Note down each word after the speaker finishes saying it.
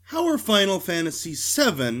how are Final Fantasy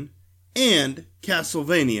VII and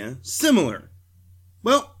Castlevania similar?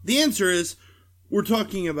 Well, the answer is we're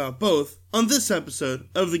talking about both on this episode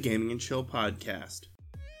of the Gaming and Chill podcast.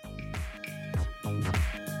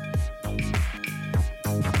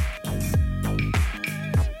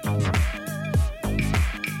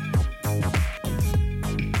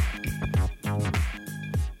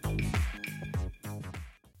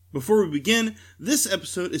 Before we begin, this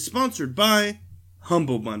episode is sponsored by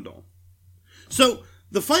Humble Bundle. So,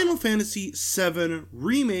 the Final Fantasy VII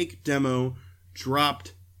Remake demo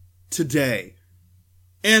dropped today.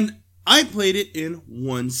 And I played it in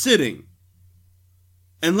one sitting.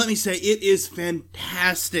 And let me say, it is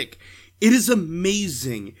fantastic. It is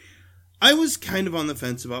amazing. I was kind of on the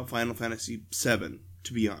fence about Final Fantasy VII,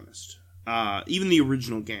 to be honest. Even the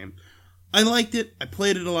original game. I liked it, I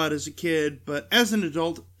played it a lot as a kid, but as an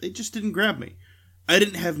adult, it just didn't grab me. I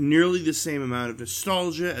didn't have nearly the same amount of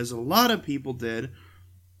nostalgia as a lot of people did.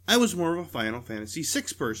 I was more of a Final Fantasy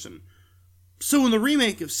VI person. So when the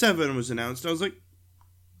remake of 7 was announced, I was like,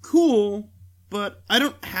 cool, but I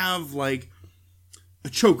don't have, like, a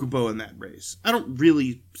chocobo in that race. I don't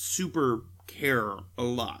really super care a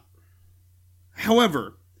lot.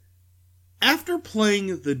 However, after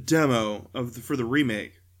playing the demo for the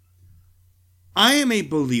remake, I am a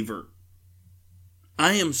believer.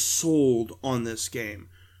 I am sold on this game.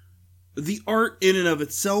 The art in and of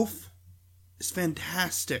itself is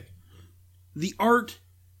fantastic. The art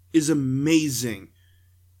is amazing.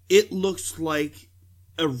 It looks like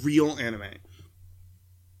a real anime.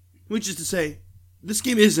 Which is to say, this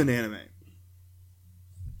game is an anime.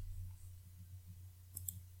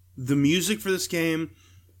 The music for this game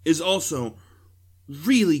is also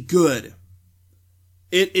really good.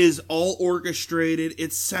 It is all orchestrated.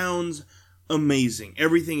 It sounds amazing.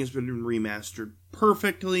 Everything has been remastered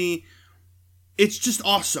perfectly. It's just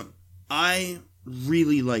awesome. I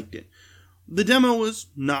really liked it. The demo was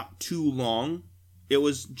not too long. It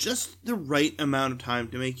was just the right amount of time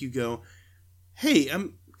to make you go, hey,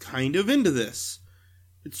 I'm kind of into this.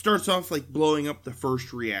 It starts off like blowing up the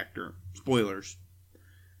first reactor. Spoilers.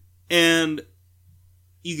 And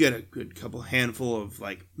you get a good handful of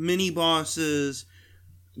like mini bosses.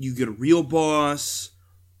 You get a real boss.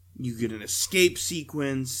 You get an escape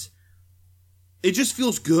sequence. It just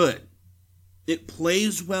feels good. It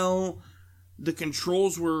plays well. The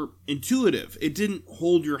controls were intuitive. It didn't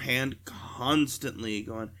hold your hand constantly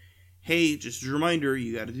going, hey, just as a reminder,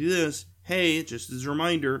 you gotta do this. Hey, just as a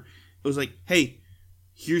reminder. It was like, hey,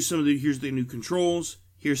 here's the new controls.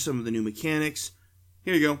 Here's some of the new mechanics.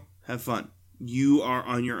 Here you go. Have fun. You are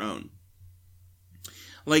on your own.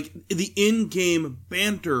 Like, the in-game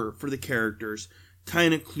banter for the characters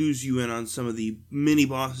kind of clues you in on some of the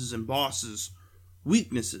mini-bosses and bosses'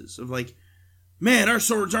 weaknesses. Of like, man, our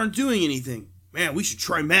swords aren't doing anything. Man, we should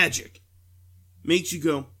try magic. Makes you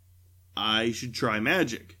go, I should try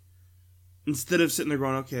magic. Instead of sitting there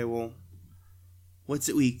going, okay, well, what's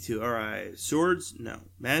it weak to? Alright, swords? No.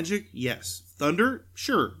 Magic? Yes. Thunder?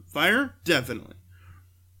 Sure. Fire? Definitely.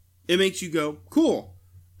 It makes you go, cool.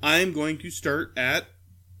 I'm going to start at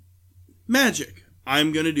magic.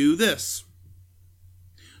 I'm going to do this.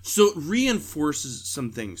 So it reinforces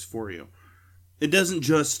some things for you. It doesn't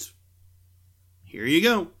just, here you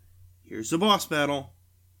go. Here's the boss battle.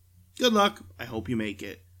 Good luck. I hope you make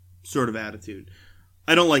it. Sort of attitude.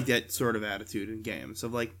 I don't like that sort of attitude in games.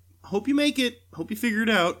 Of like, hope you make it. Hope you figure it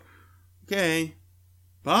out. Okay.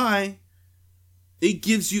 Bye. It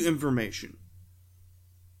gives you information.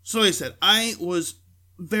 So like I said, I was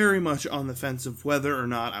very much on the fence of whether or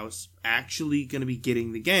not I was actually going to be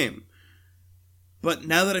getting the game. But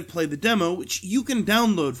now that I've played the demo, which you can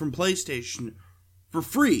download from PlayStation for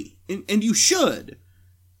free, and you should,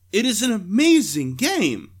 it is an amazing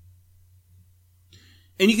game.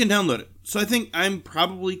 And you can download it. So I think I'm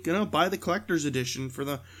probably going to buy the collector's edition for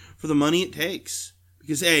the money it takes.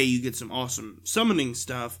 Because A, you get some awesome summoning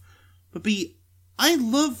stuff, but B, I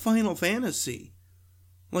love Final Fantasy.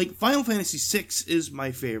 Like, Final Fantasy VI is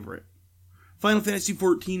my favorite. Final Fantasy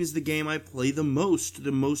XIV is the game I play the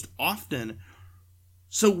most often.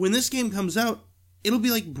 So when this game comes out, it'll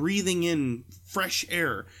be like breathing in fresh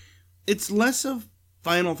air. It's less of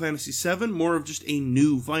Final Fantasy VII, more of just a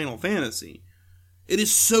new Final Fantasy. It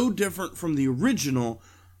is so different from the original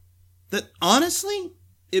that, honestly,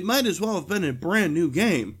 it might as well have been a brand new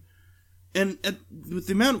game. And with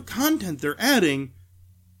the amount of content they're adding,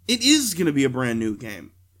 it is going to be a brand new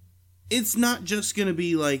game. It's not just going to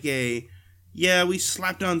be like yeah, we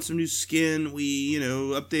slapped on some new skin, we,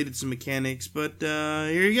 updated some mechanics, but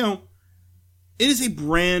here you go. It is a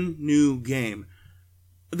brand new game.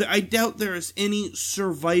 I doubt there is any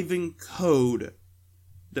surviving code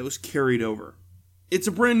that was carried over. It's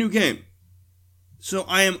a brand new game. So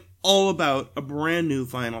I am all about a brand new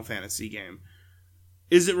Final Fantasy game.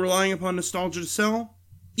 Is it relying upon nostalgia to sell?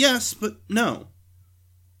 Yes, but no.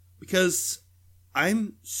 Because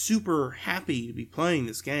I'm super happy to be playing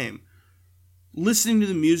this game. Listening to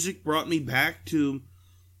the music brought me back to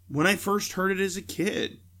when I first heard it as a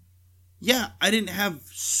kid. Yeah, I didn't have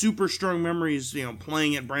super strong memories,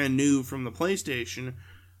 playing it brand new from the PlayStation.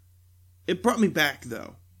 It brought me back,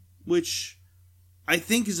 though, which I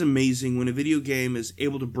think is amazing when a video game is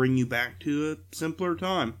able to bring you back to a simpler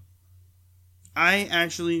time. I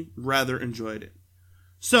actually rather enjoyed it.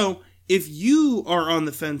 So, if you are on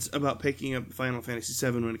the fence about picking up Final Fantasy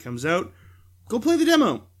VII when it comes out, go play the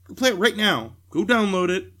demo. Go play it right now. Go download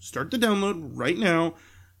it. Start the download right now.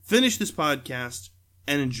 Finish this podcast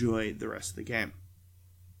and enjoy the rest of the game.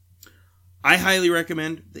 I highly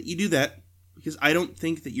recommend that you do that because I don't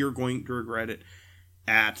think that you're going to regret it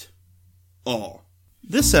at all.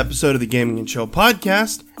 This episode of the Gaming and Chill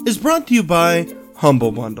podcast is brought to you by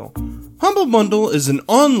Humble Bundle. Humble Bundle is an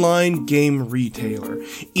online game retailer.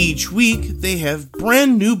 Each week, they have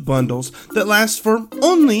brand new bundles that last for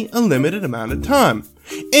only a limited amount of time.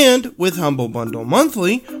 And with Humble Bundle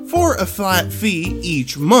Monthly, for a flat fee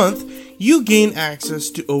each month, you gain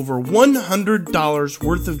access to over $100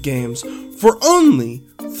 worth of games for only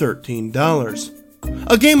 $13.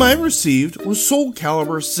 A game I received was Soul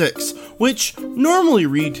Calibur 6, which normally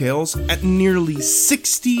retails at nearly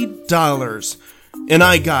 $60. And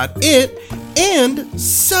I got it and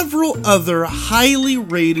several other highly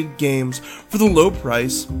rated games for the low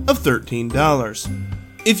price of $13.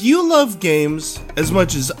 If you love games as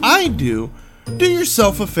much as I do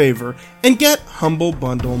yourself a favor and get Humble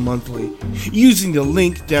Bundle Monthly using the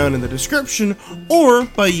link down in the description or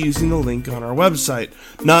by using the link on our website.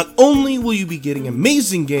 Not only will you be getting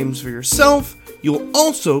amazing games for yourself, you'll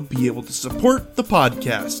also be able to support the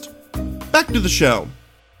podcast. Back to the show.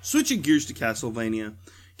 Switching gears to Castlevania.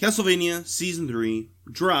 Castlevania Season 3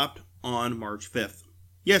 dropped on March 5th.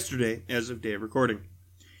 Yesterday, as of day of recording.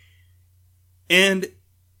 And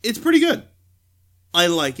it's pretty good. I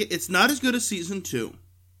like it. It's not as good as Season 2.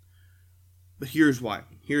 But here's why.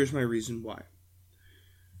 Here's my reason why.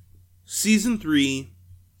 Season 3,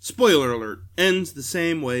 spoiler alert, ends the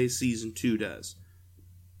same way Season 2 does.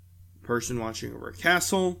 Person watching over a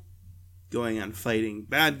castle, going on fighting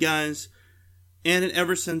bad guys, and an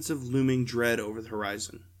ever sense of looming dread over the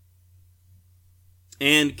horizon.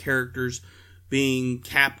 And characters being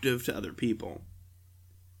captive to other people.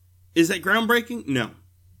 Is that groundbreaking? No.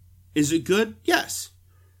 Is it good? Yes.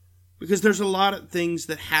 Because there's a lot of things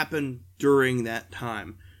that happen during that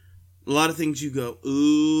time. A lot of things you go,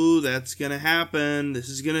 ooh, that's going to happen. This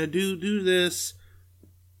is going to do this.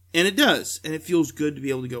 And it does. And it feels good to be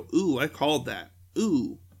able to go, ooh, I called that.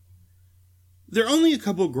 Ooh. There are only a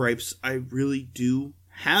couple of gripes I really do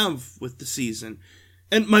have with the season.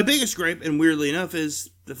 And my biggest gripe, and weirdly enough, is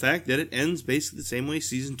the fact that it ends basically the same way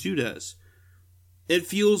Season 2 does. It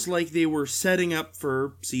feels like they were setting up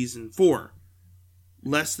for Season 4.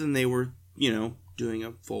 Less than they were, doing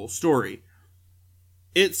a full story.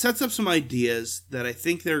 It sets up some ideas that I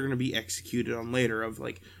think they're going to be executed on later, of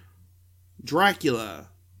like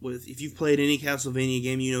Dracula. If you've played any Castlevania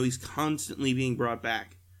game, you know he's constantly being brought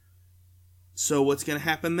back. So what's going to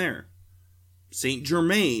happen there? Saint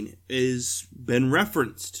Germain has been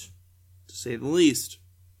referenced, to say the least.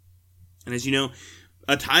 And as you know,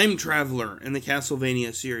 a time traveler in the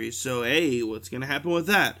Castlevania series. So, hey, what's going to happen with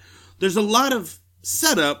that? There's a lot of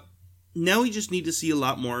setup. Now we just need to see a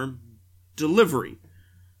lot more delivery.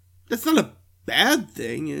 That's not a bad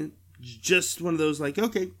thing. It's just one of those like,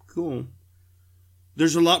 okay, cool.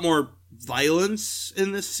 There's a lot more violence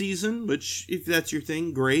in this season, which, if that's your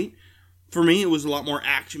thing, great. For me, it was a lot more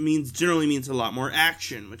action. Generally means a lot more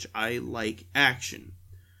action, which I like action.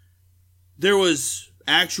 There was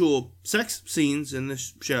actual sex scenes in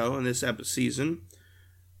this show, in this season,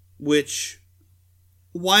 which,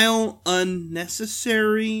 while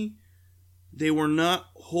unnecessary, they were not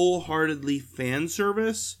wholeheartedly fan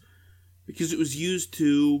service, because it was used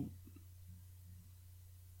to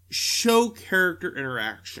show character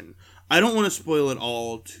interaction. I don't want to spoil it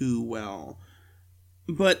all too well,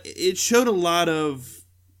 but it showed a lot of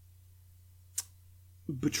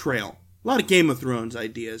betrayal. A lot of Game of Thrones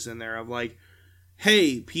ideas in there of like,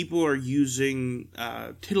 hey, people are using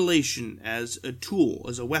titillation as a tool,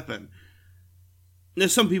 as a weapon. Now,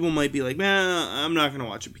 some people might be like, I'm not going to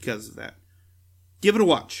watch it because of that. Give it a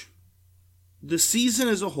watch. The season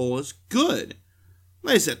as a whole is good.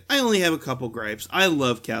 Like I said, I only have a couple gripes. I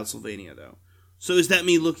love Castlevania, though. So is that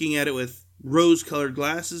me looking at it with rose-colored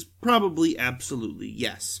glasses? Probably, absolutely,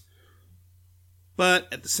 yes.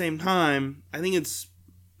 But at the same time, I think it's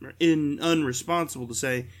unresponsible to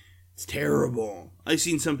say, it's terrible. I've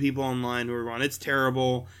seen some people online who are going, it's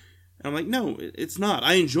terrible. And I'm like, no, it's not.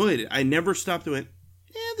 I enjoyed it. I never stopped and went,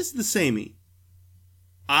 this is the samey.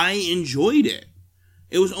 I enjoyed it.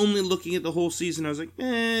 It was only looking at the whole season, I was like,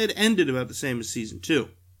 it ended about the same as season 2.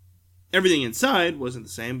 Everything inside wasn't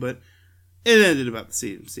the same, but it ended about the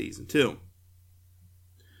same season 2.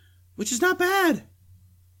 Which is not bad.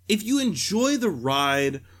 If you enjoy the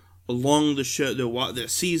ride along the show, the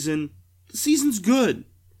season, the season's good.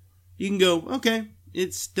 You can go, okay,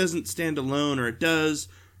 it doesn't stand alone, or it does.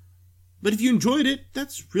 But if you enjoyed it,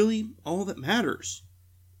 that's really all that matters.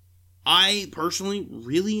 I personally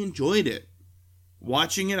really enjoyed it.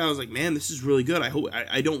 Watching it, I was like, man, this is really good.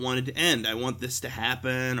 I don't want it to end. I want this to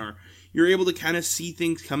happen. Or you're able to kind of see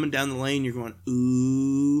things coming down the lane. You're going,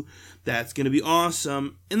 ooh, that's going to be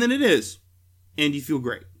awesome. And then it is. And you feel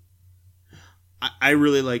great. I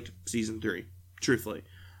really liked season 3, truthfully.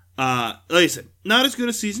 Like I said, not as good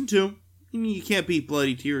as season 2. I mean, you can't beat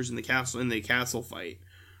bloody tears in the castle fight.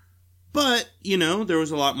 But, there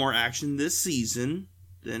was a lot more action this season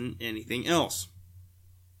than anything else.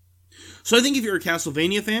 So I think if you're a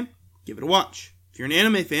Castlevania fan, give it a watch. If you're an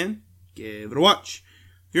anime fan, give it a watch.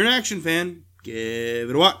 If you're an action fan, give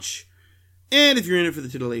it a watch. And if you're in it for the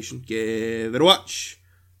titillation, give it a watch.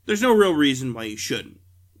 There's no real reason why you shouldn't.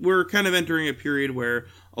 We're kind of entering a period where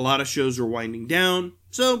a lot of shows are winding down,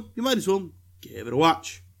 so you might as well give it a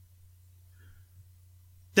watch.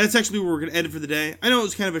 That's actually where we're going to end it for the day. I know it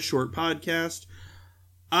was kind of a short podcast.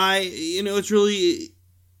 It's really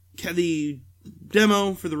the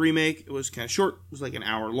demo for the remake. It was kind of short. It was like an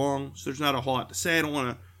hour long, so there's not a whole lot to say. I don't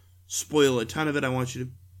want to spoil a ton of it. I want you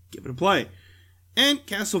to give it a play. And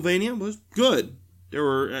Castlevania was good.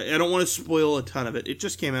 I don't want to spoil a ton of it. It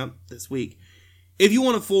just came out this week. If you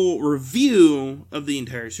want a full review of the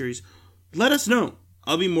entire series, let us know.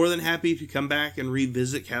 I'll be more than happy to come back and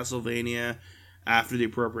revisit Castlevania after the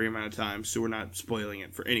appropriate amount of time, so we're not spoiling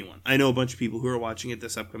it for anyone. I know a bunch of people who are watching it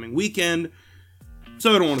this upcoming weekend,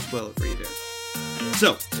 so I don't want to spoil it for you there.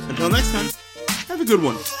 So, until next time, have a good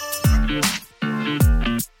one.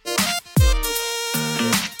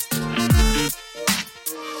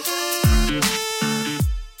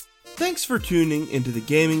 Thanks for tuning into the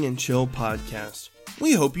Gaming and Chill podcast.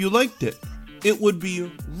 We hope you liked it. It would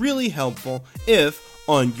be really helpful if,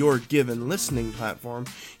 on your given listening platform,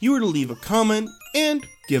 you were to leave a comment and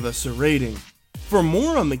give us a rating. For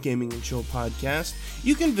more on the Gaming and Chill podcast,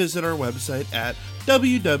 you can visit our website at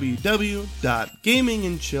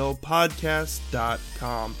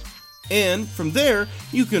www.gamingandchillpodcast.com. And from there,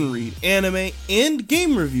 you can read anime and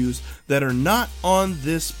game reviews that are not on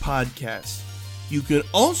this podcast. You can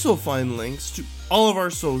also find links to all of our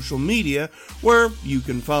social media where you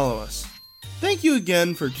can follow us. Thank you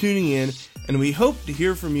again for tuning in, and we hope to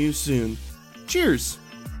hear from you soon. Cheers!